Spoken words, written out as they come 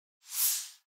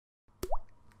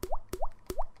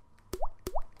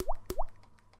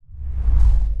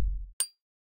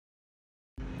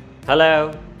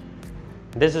Hello,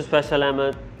 this is Faisal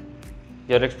Ahmed,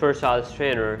 your expert IELTS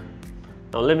trainer.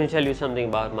 Now let me tell you something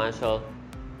about myself.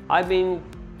 I've been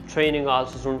training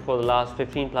IELTS students for the last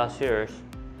 15 plus years,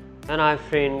 and I've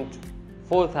trained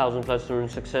 4,000 plus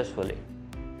students successfully.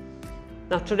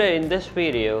 Now today in this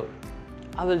video,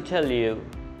 I will tell you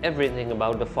everything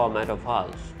about the format of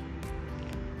IELTS.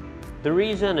 The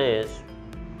reason is,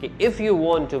 if you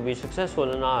want to be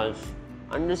successful in IELTS,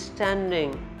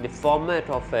 understanding the format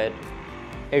of it,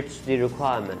 it's the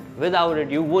requirement. Without it,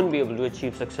 you won't be able to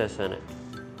achieve success in it.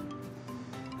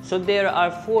 So there are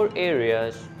 4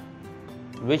 areas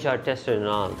which are tested in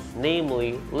IELTS,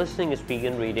 namely listening,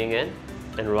 speaking, reading,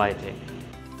 and writing.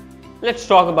 Let's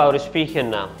talk about speaking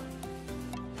now.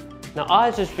 Now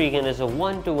IELTS speaking is a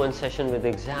one-to-one session with the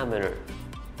examiner.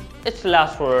 It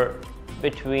lasts for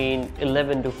between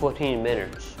 11 to 14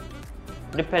 minutes,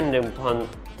 depending upon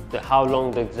how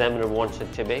long the examiner wants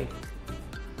it to be.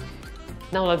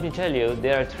 Now let me tell you,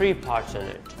 there are 3 parts in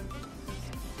it.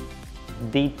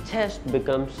 The test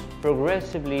becomes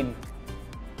progressively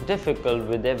difficult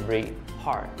with every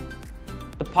part.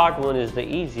 The part 1 is the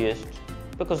easiest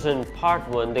because in part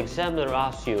 1 the examiner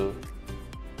asks you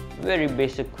very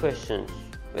basic questions,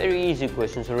 very easy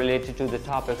questions related to the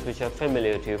topics which are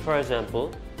familiar to you. For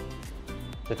example,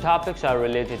 the topics are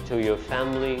related to your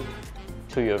family,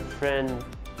 to your friend,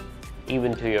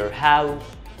 even to your house,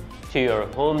 to your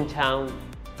hometown.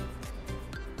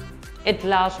 It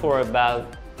lasts for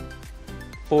about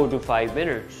 4 to 5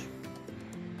 minutes.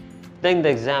 Then the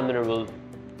examiner will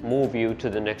move you to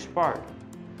the next part.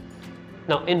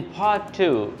 Now in part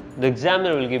 2, the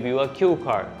examiner will give you a cue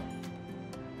card.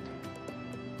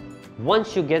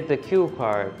 Once you get the cue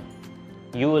card,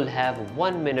 you will have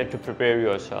 1 minute to prepare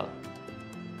yourself.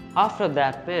 After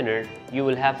that minute, you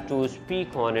will have to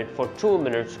speak on it for 2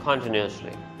 minutes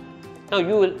continuously. Now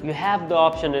you have the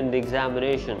option in the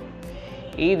examination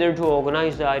either to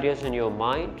organize the ideas in your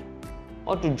mind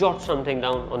or to jot something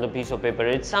down on the piece of paper.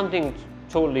 It's something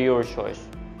totally your choice,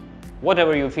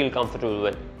 whatever you feel comfortable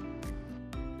with.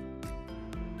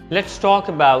 Let's talk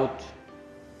about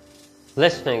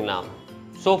listening now.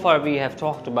 So far we have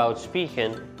talked about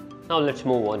speaking, now let's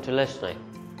move on to listening.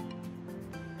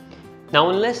 Now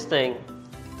in listening,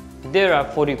 there are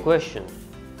 40 questions.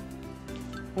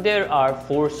 There are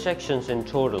 4 sections in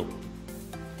total.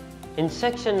 In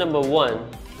section number 1,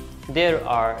 there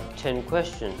are 10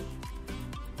 questions.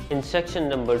 In section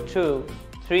number 2,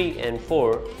 3 and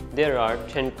 4, there are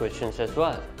 10 questions as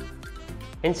well.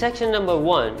 In section number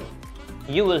 1,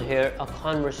 you will hear a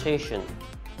conversation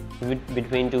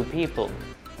between 2 people,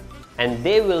 and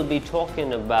they will be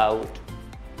talking about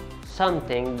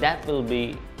something that will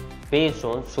be based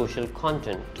on social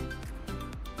content.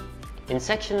 In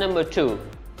section number 2,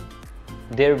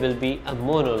 there will be a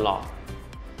monologue.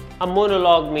 A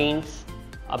monologue means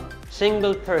a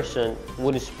single person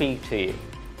would speak to you.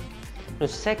 In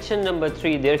section number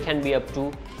 3, there can be up to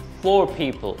 4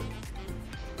 people.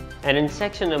 And in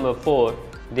section number 4,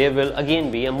 there will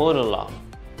again be a monologue.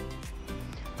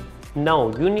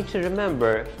 Now, you need to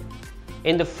remember,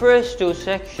 in the first 2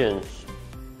 sections,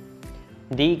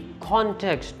 the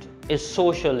context is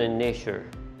social in nature.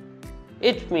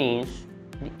 It means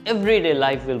the everyday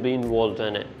life will be involved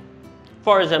in it.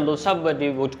 For example, somebody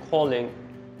would calling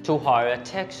to hire a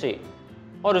taxi,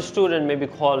 or a student may be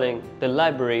calling the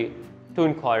library to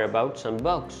inquire about some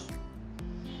books.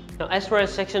 Now, as far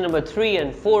as section number 3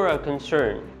 and 4 are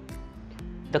concerned,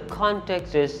 the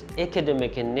context is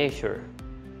academic in nature.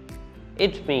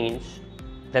 It means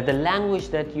that the language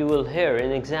that you will hear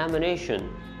in examination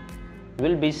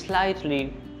will be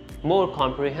slightly more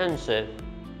comprehensive,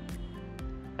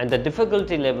 and the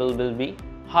difficulty level will be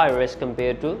higher as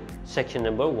compared to section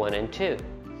number 1 and 2.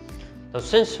 Now,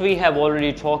 since we have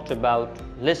already talked about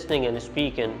listening and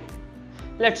speaking,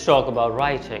 let's talk about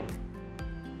writing.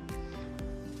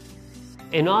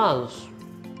 In IELTS,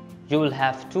 you will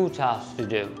have 2 tasks to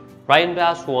do, writing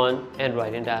task 1 and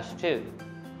writing task 2.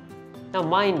 Now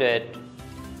mind it,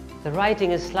 the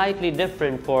writing is slightly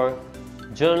different for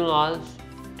journal IELTS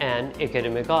and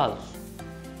academic IELTS.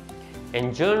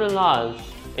 In journal IELTS,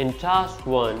 in task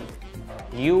 1,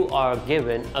 you are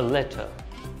given a letter.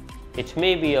 It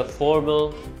may be a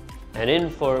formal, an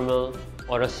informal,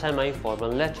 or a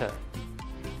semi-formal letter.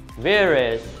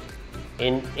 Whereas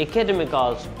in academic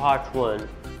IELTS part 1,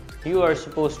 you are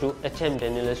supposed to attempt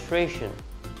an illustration.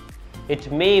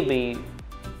 It may be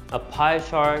a pie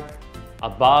chart, a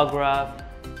bar graph,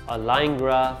 a line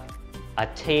graph, a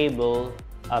table,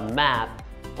 a map,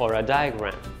 or a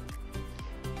diagram.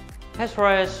 As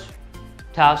far as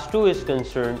task 2 is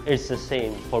concerned, it's the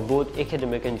same for both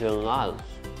academic and journal IELTS.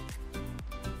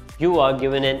 you are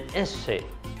given an essay.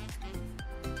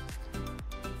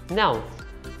 Now,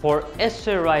 for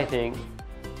essay writing,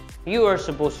 you are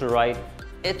supposed to write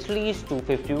at least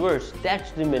 250 words. That's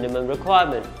the minimum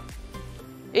requirement.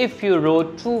 If you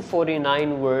wrote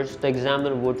 249 words, the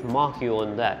examiner would mark you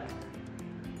on that.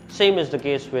 Same is the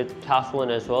case with task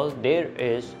 1 as well. There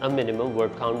is a minimum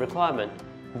word count requirement.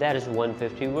 That is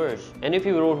 150 words. And if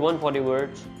you wrote 140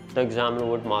 words, the examiner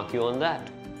would mark you on that.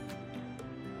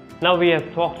 Now we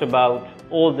have talked about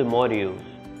all the modules,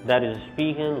 that is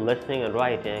speaking, listening and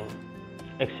writing,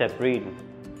 except reading.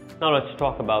 Now let's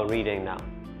talk about reading now.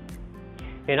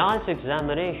 In IELTS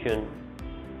examination,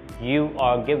 you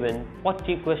are given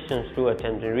 40 questions to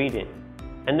attempt in reading,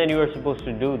 and then you are supposed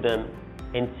to do them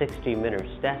in 60 minutes.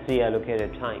 That's the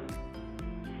allocated time.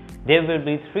 There will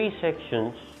be 3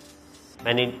 sections,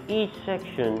 and in each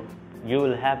section you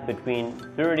will have between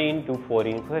 13 to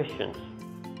 14 questions.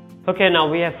 Okay, now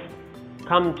we have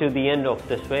come to the end of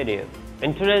this video.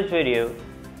 In today's video,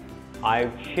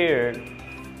 I've shared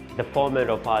the format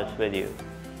of IELTS video.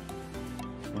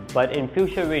 But in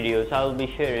future videos, I will be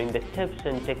sharing the tips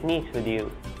and techniques with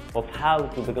you of how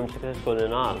to become successful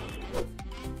in IELTS.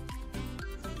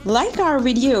 Like our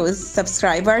videos,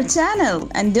 subscribe our channel,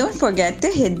 and don't forget to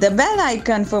hit the bell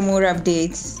icon for more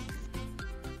updates.